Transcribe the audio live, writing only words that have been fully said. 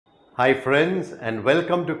Hi friends, and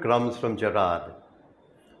welcome to Crumbz from Gerard.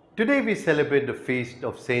 Today we celebrate the feast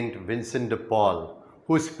of Saint Vincent de Paul,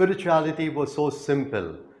 whose spirituality was so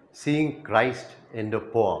simple, seeing Christ in the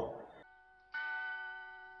poor.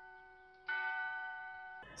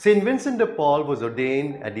 Saint Vincent de Paul was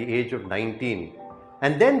ordained at the age of 19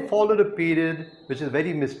 and then followed a period which is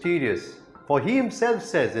very mysterious, for he himself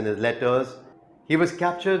says in his letters he was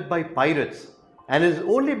captured by pirates, and it is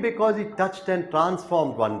only because he touched and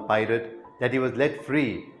transformed one pirate that he was let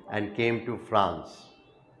free and came to France.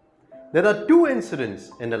 There are two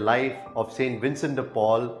incidents in the life of Saint Vincent de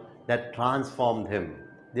Paul that transformed him.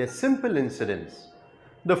 They are simple incidents.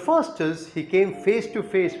 The first is he came face to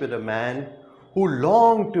face with a man who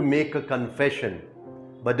longed to make a confession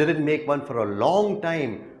but didn't make one for a long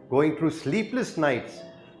time, going through sleepless nights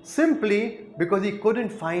simply because he couldn't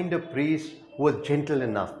find a priest who was gentle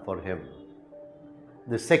enough for him.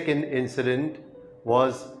 The second incident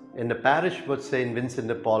was in the parish where Saint Vincent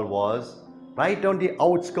de Paul was. Right on the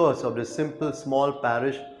outskirts of the simple small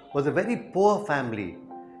parish was a very poor family,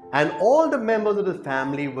 and all the members of the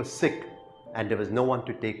family were sick and there was no one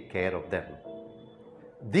to take care of them.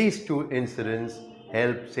 These two incidents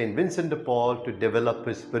helped Saint Vincent de Paul to develop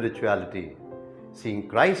his spirituality, seeing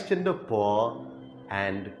Christ in the poor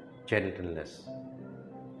and gentleness.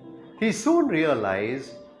 He soon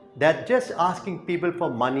realized that just asking people for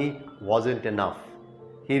money wasn't enough.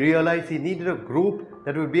 He realized he needed a group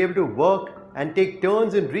that would be able to work and take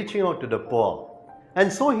turns in reaching out to the poor.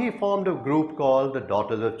 And so he formed a group called the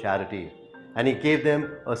Daughters of Charity, and he gave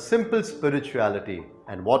them a simple spirituality.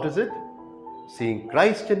 And what is it? Seeing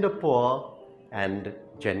Christ in the poor and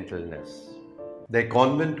gentleness. Their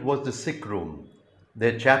convent was the sick room,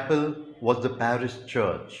 their chapel was the parish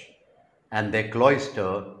church, and their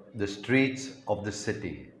cloister the streets of the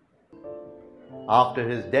city. After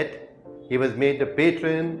his death, he was made the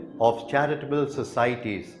patron of charitable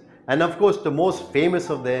societies, and of course the most famous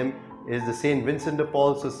of them is the Saint Vincent de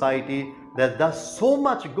Paul Society that does so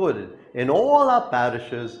much good in all our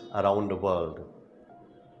parishes around the world.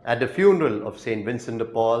 At the funeral of Saint Vincent de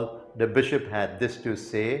Paul, the bishop had this to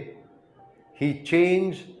say: he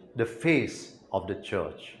changed the face of the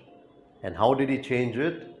church. And how did he change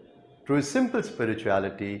it? Through his simple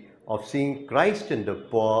spirituality of seeing Christ in the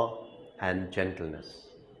poor and gentleness.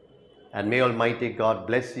 And may Almighty God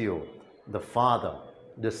bless you, the Father,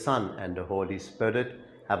 the Son, and the Holy Spirit.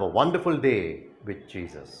 Have a wonderful day with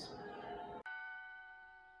Jesus.